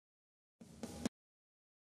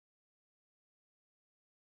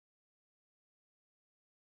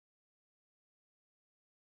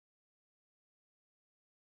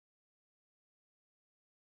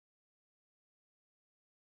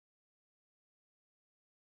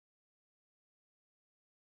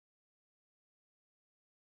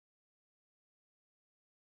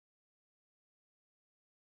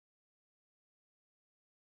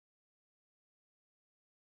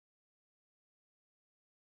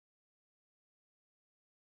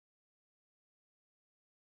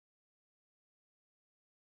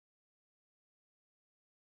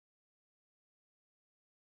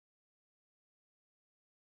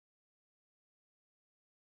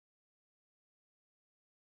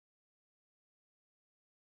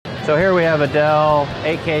So here we have a Dell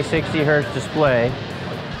 8K 60Hz display.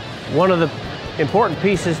 One of the important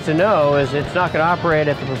pieces to know is it's not going to operate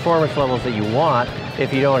at the performance levels that you want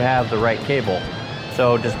if you don't have the right cable.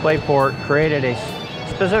 So DisplayPort created a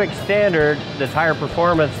specific standard that's higher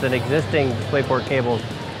performance than existing DisplayPort cables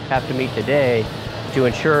have to meet today to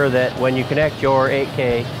ensure that when you connect your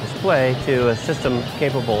 8K display to a system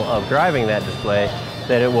capable of driving that display,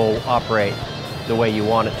 that it will operate the way you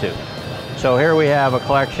want it to. So here we have a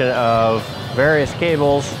collection of various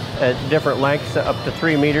cables at different lengths, up to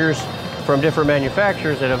 3 meters, from different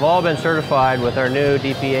manufacturers that have all been certified with our new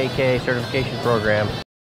DP8K certification program.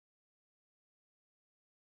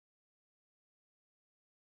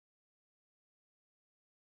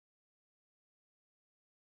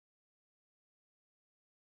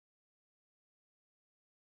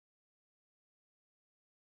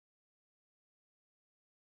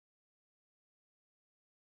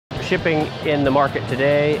 Shipping in the market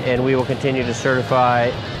today, and we will continue to certify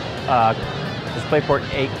DisplayPort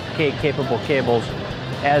 8K capable cables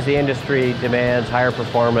as the industry demands higher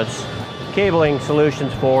performance cabling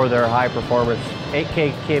solutions for their high performance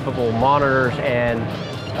 8K capable monitors and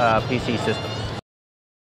PC systems.